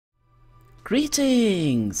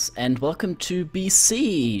Greetings and welcome to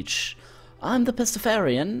Besiege. I'm the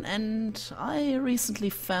Pestafarian and I recently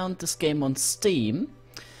found this game on Steam.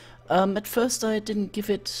 At first I didn't give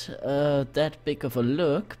it that big of a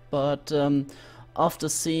look, but after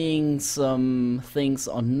seeing some things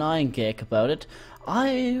on 9gag about it,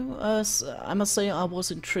 I must say I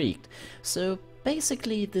was intrigued. So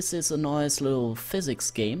basically this is a nice little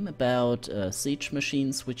physics game about siege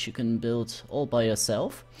machines which you can build all by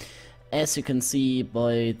yourself. As you can see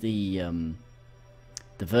by the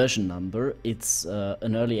version number, it's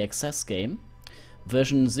an early access game,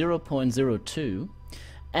 version 0.02,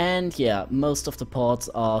 and yeah, most of the parts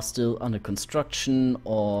are still under construction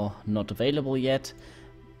or not available yet,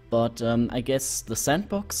 but I guess the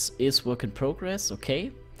sandbox is work in progress,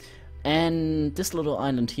 okay, and this little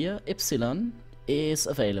island here, Epsilon, is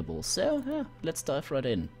available, so yeah, let's dive right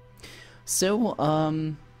in. So,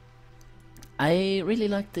 I really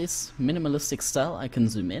like this minimalistic style. I can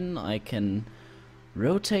zoom in, I can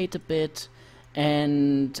rotate a bit,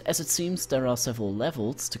 and as it seems there are several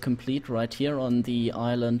levels to complete right here on the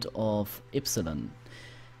island of Epsilon.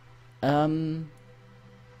 Yeah,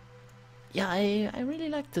 I really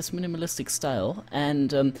like this minimalistic style,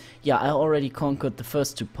 and yeah, I already conquered the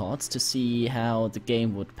first two parts to see how the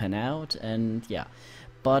game would pan out, and yeah,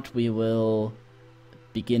 but we will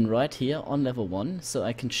begin right here on level 1, so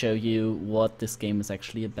I can show you what this game is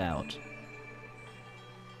actually about.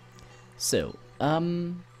 So,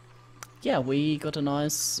 yeah, we got a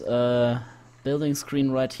nice building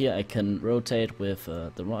screen right here. I can rotate with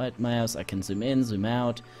the right mouse, I can zoom in, zoom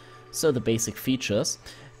out, so the basic features.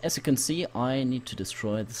 As you can see, I need to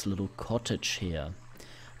destroy this little cottage here.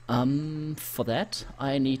 For that,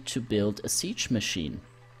 I need to build a siege machine,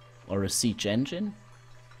 or a siege engine.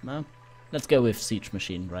 No? Let's go with siege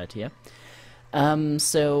machine right here.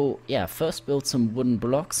 So yeah, first build some wooden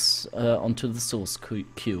blocks onto the source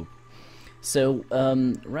cube. So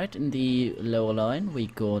right in the lower line we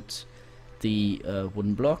got the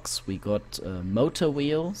wooden blocks, we got a motor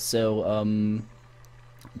wheel, so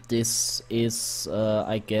this is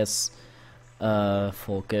I guess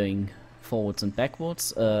for going forwards and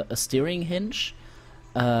backwards, a steering hinge,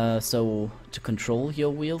 so to control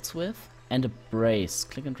your wheels with, and a brace,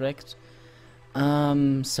 click and drag.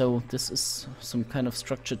 So this is some kind of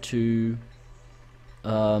structure to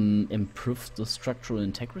improve the structural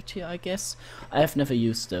integrity, I guess. I have never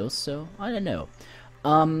used those, so I don't know.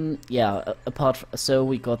 Yeah, so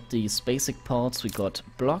we got these basic parts, we got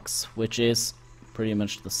blocks, which is pretty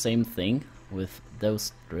much the same thing with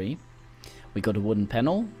those three. We got a wooden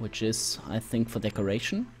panel, which is, I think, for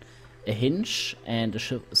decoration, a hinge and a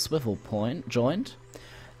swivel joint.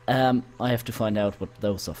 I have to find out what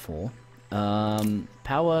those are for.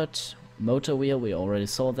 Powered motor wheel, we already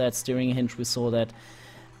saw that. Steering hinge, we saw that.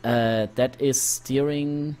 That is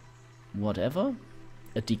steering whatever.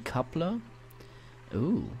 A decoupler.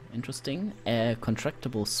 Ooh, interesting. A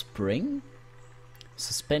contractible spring.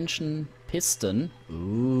 Suspension piston.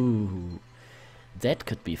 Ooh, that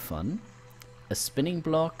could be fun. A spinning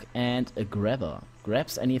block and a grabber.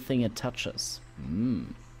 Grabs anything it touches.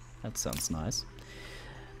 That sounds nice.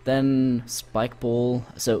 Then spike ball,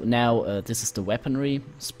 so now this is the weaponry.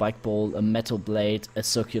 Spike ball, a metal blade, a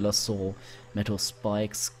circular saw, metal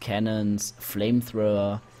spikes, cannons,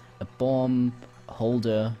 flamethrower, a bomb, a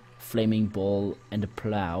holder, flaming ball, and a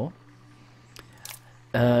plow.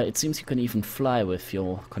 It seems you can even fly with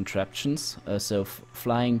your contraptions, so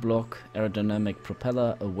flying block, aerodynamic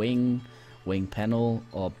propeller, a wing, wing panel,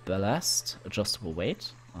 or ballast, adjustable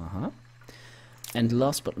weight. And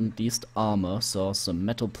last but not least, armor, so some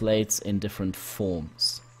metal plates in different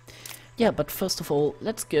forms. Yeah, but first of all,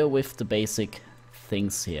 let's go with the basic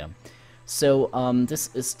things here. So this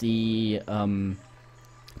is the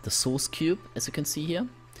source cube, as you can see here.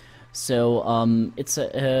 So it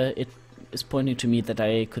is pointing to me that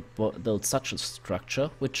I could build such a structure,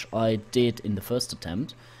 which I did in the first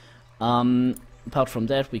attempt. Apart from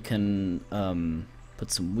that, we can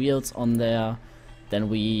put some wheels on there. Then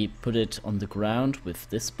we put it on the ground with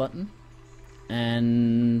this button,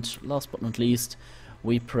 and last but not least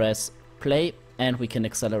we press play and we can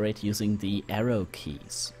accelerate using the arrow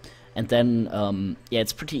keys. And then yeah,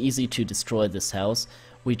 it's pretty easy to destroy this house.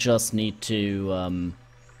 We just need to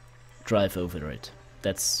drive over it.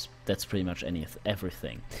 That's pretty much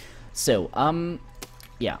everything. So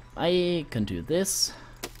yeah, I can do this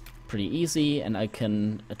pretty easy, and I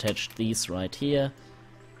can attach these right here.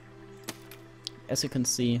 As you can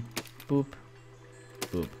see, boop,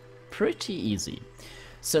 boop, pretty easy.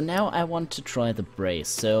 So now I want to try the brace,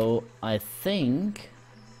 so I think,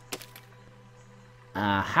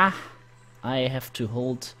 aha, I have to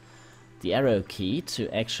hold the arrow key to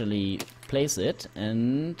actually place it,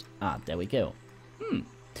 and there we go.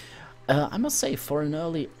 I must say, for an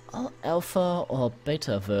early alpha or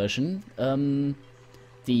beta version,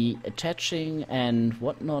 the attaching and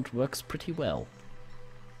whatnot works pretty well.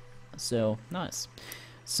 So, nice.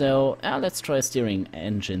 So, let's try a steering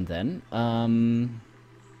engine then.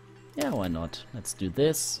 Yeah, why not? Let's do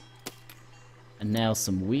this. And now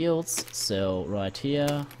some wheels. So, right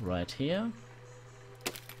here,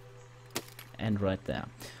 and right there.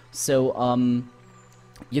 So,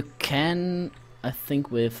 you can, I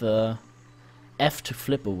think, with F to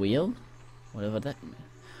flip a wheel, whatever that means.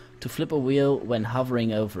 To flip a wheel when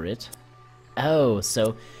hovering over it. Oh,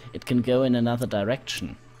 so it can go in another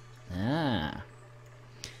direction.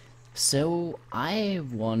 So I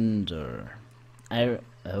wonder.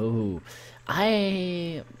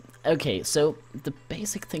 Okay, so the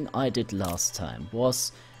basic thing I did last time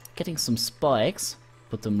was getting some spikes,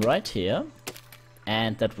 put them right here,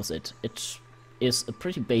 and that was it. It is a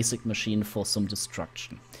pretty basic machine for some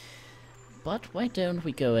destruction. But why don't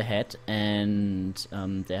we go ahead and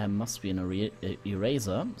there must be an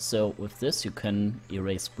eraser. So with this you can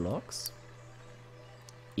erase blocks.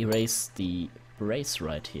 Erase the brace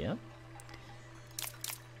right here.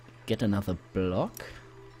 Get another block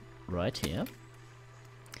right here.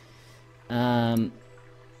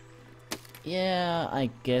 Yeah, I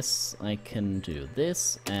guess I can do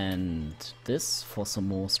this and this for some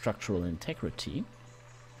more structural integrity.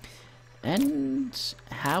 And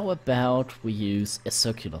how about we use a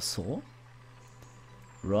circular saw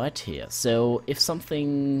right here. So if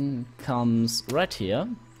something comes right here,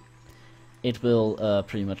 it will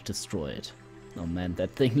pretty much destroy it. Oh man,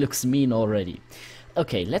 that thing looks mean already.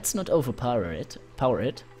 Okay, let's not overpower it,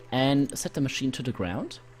 and set the machine to the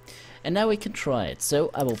ground. And now we can try it. So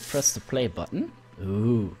I will press the play button.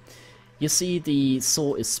 Ooh, you see the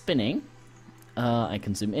saw is spinning. I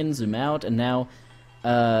can zoom in, zoom out, and now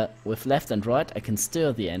with left and right I can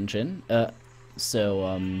steer the engine. That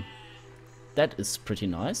is pretty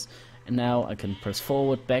nice. And now I can press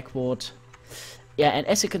forward, backward. Yeah, and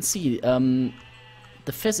as you can see, the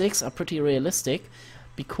physics are pretty realistic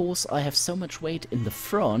because I have so much weight in the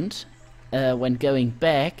front. When going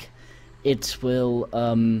back, it will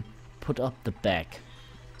put up the back.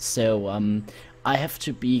 So I have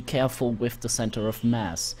to be careful with the center of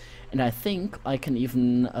mass. And I think I can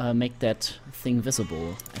even make that thing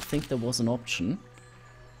visible. I think there was an option.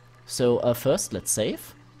 So first let's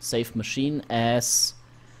save. Save machine as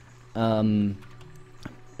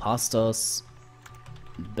pastors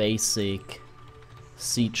basic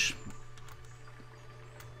siege.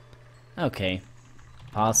 Okay.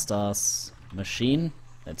 Pastors machine.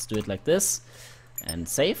 Let's do it like this. And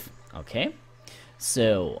save. Okay.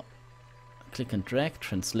 So click and drag,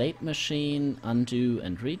 translate machine, undo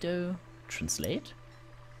and redo, translate.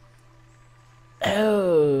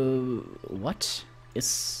 Oh, what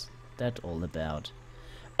is that all about?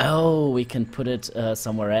 Oh, we can put it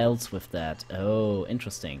somewhere else with that. Oh,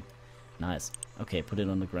 interesting. Nice. Okay, put it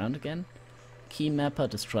on the ground again. Key mapper,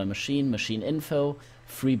 destroy machine, machine info,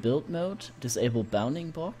 free build mode, disable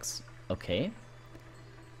bounding box. Okay.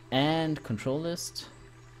 And control list.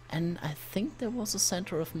 And I think there was a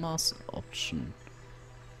center of mass option.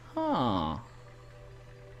 Huh.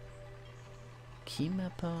 Key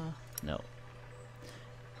mapper? No.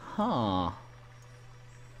 Huh.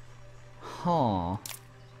 Huh.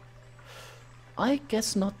 I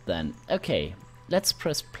guess not then. Okay, let's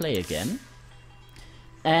press play again.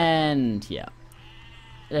 And yeah.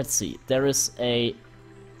 Let's see. There is a...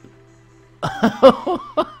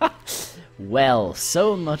 Well,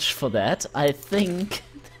 so much for that. I think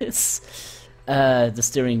this... the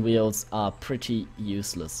steering wheels are pretty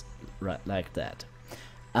useless right like that.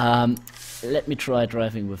 Let me try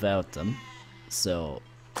driving without them. So...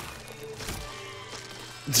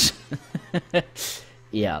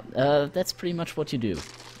 yeah, that's pretty much what you do.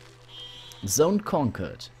 Zone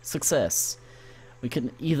conquered. Success. We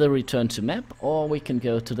can either return to map or we can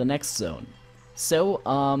go to the next zone. So,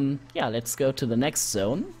 yeah, let's go to the next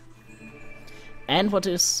zone. And what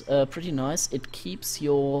is pretty nice, it keeps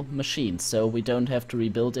your machine, so we don't have to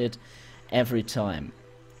rebuild it every time.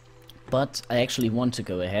 But I actually want to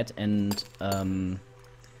go ahead and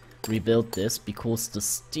rebuild this because the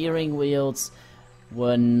steering wheels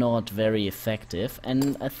were not very effective,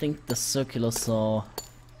 and I think the circular saw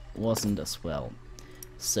wasn't as well.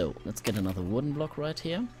 So let's get another wooden block right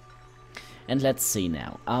here, and let's see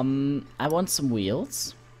now. I want some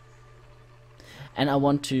wheels, and I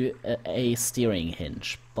want to a steering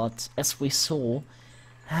hinge, but as we saw,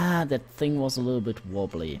 that thing was a little bit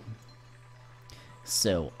wobbly.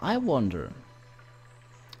 So I wonder,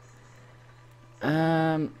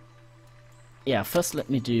 Yeah, first let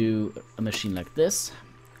me do a machine like this.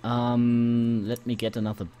 Let me get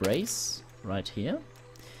another brace right here.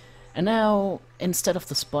 And now, instead of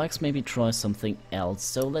the spikes, maybe try something else.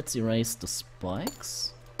 So let's erase the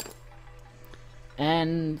spikes.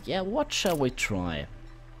 And yeah, what shall we try?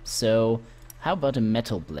 So, how about a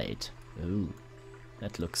metal blade? Ooh,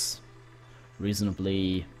 that looks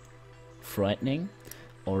reasonably frightening.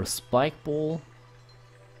 Or a spike ball.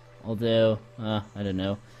 Although, I don't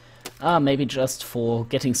know. Maybe just for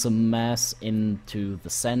getting some mass into the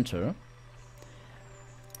center.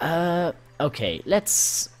 Okay,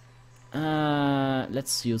 let's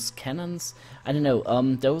use cannons. I don't know,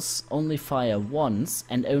 those only fire once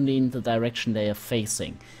and only in the direction they are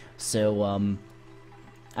facing. So,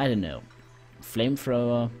 I don't know.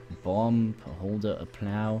 Flamethrower, bomb, a holder, a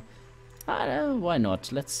plow. I don't know, why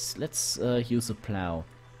not? Let's use a plow.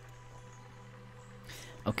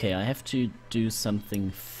 Okay, I have to do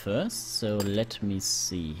something first, so let me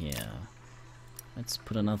see here. Let's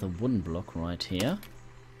put another wooden block right here.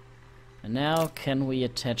 And now, can we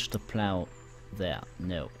attach the plow there?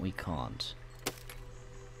 No, we can't.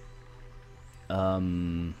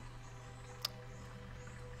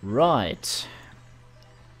 Right.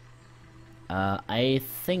 I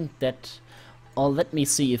think that... Oh, let me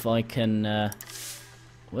see if I can...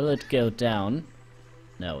 will it go down?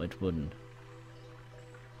 No, it wouldn't.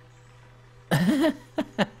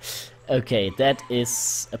 Okay, that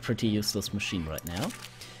is a pretty useless machine right now.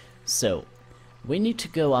 So, we need to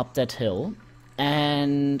go up that hill,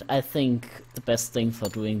 and I think the best thing for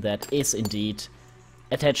doing that is indeed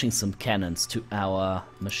attaching some cannons to our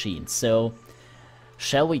machine. So,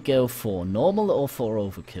 shall we go for normal or for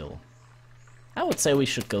overkill? I would say we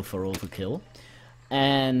should go for overkill.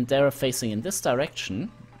 And they're facing in this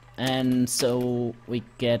direction, and so we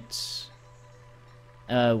get...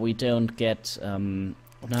 we don't get an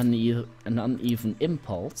uneven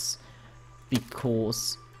impulse,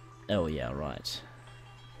 because... Oh yeah, right.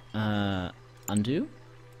 Undo?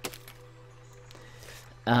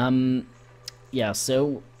 Yeah,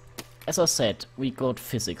 so, as I said, we got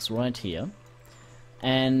physics right here.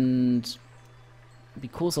 And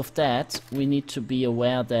because of that, we need to be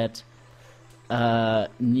aware that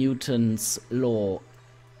Newton's law,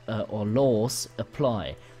 or laws,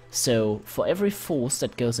 apply. So, for every force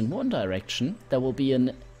that goes in one direction, there will be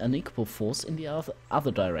an equal force in the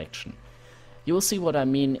other direction. You will see what I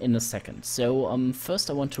mean in a second. So,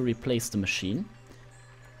 first I want to replace the machine.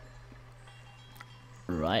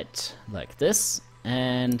 Right, like this.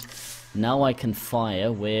 And now I can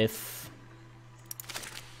fire with...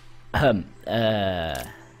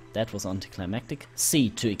 that was anticlimactic.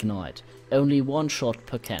 C to ignite. Only one shot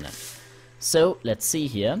per cannon. So, let's see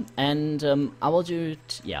here, and I will do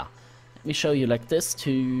it, yeah, let me show you like this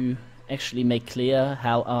to actually make clear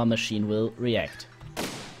how our machine will react.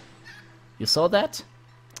 You saw that?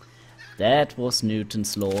 That was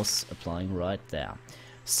Newton's laws applying right there.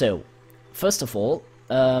 So, first of all,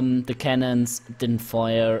 the cannons didn't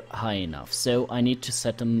fire high enough, so I need to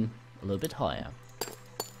set them a little bit higher.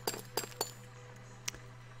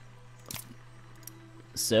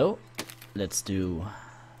 So, let's do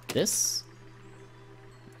this.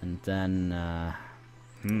 And then,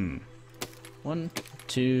 1,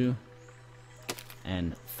 2,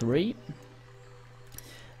 and 3.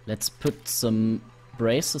 Let's put some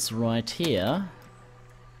braces right here.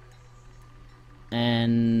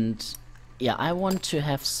 And, yeah, I want to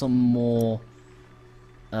have some more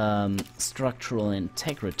structural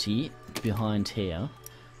integrity behind here.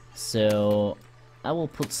 So, I will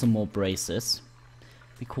put some more braces.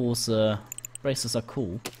 Because, braces are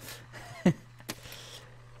cool.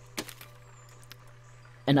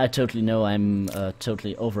 And I totally know I'm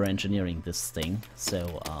totally over-engineering this thing,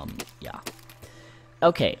 so, yeah.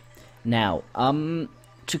 Okay, now,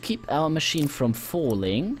 to keep our machine from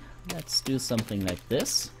falling, let's do something like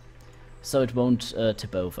this, so it won't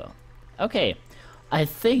tip over. Okay, I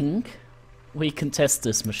think we can test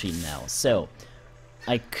this machine now. So,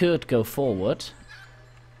 I could go forward.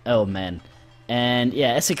 Oh man. And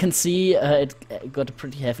yeah, as you can see, it got a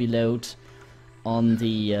pretty heavy load on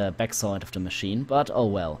the backside of the machine, but oh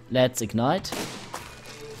well. Let's ignite.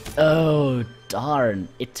 Oh darn,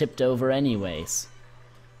 it tipped over anyways.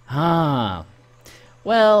 Ah,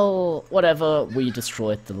 well, whatever, we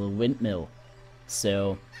destroyed the little windmill.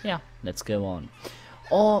 So yeah, let's go on.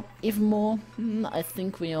 Or even more, I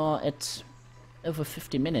think we are at over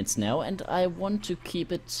 50 minutes now, and I want to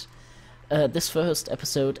keep it, this first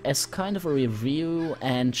episode, as kind of a review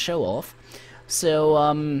and show off.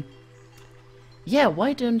 So yeah,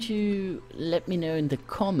 why don't you let me know in the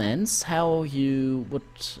comments how you would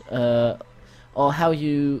or how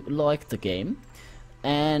you like the game,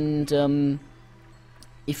 and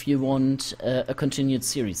if you want a continued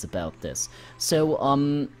series about this.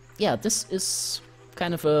 So yeah, this is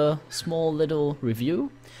kind of a small little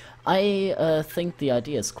review. I think the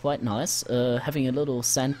idea is quite nice, having a little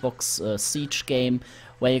sandbox siege game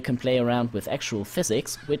where you can play around with actual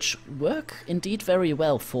physics, which work indeed very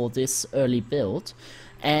well for this early build.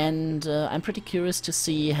 And I'm pretty curious to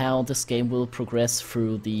see how this game will progress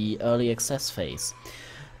through the early access phase.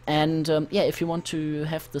 And yeah, if you want to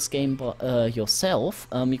have this game yourself,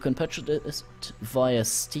 you can purchase it via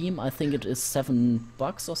Steam. I think it is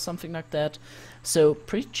 $7 or something like that, so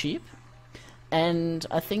pretty cheap. And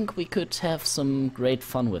I think we could have some great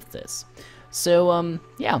fun with this. So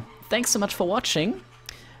yeah, thanks so much for watching.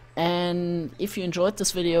 And if you enjoyed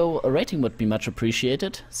this video, a rating would be much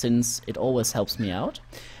appreciated, since it always helps me out.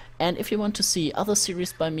 And if you want to see other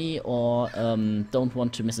series by me, or don't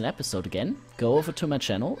want to miss an episode again, go over to my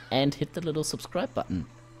channel and hit the little subscribe button.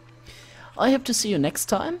 I hope to see you next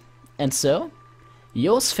time, and so,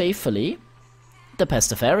 yours faithfully, the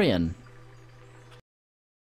Pastafarian.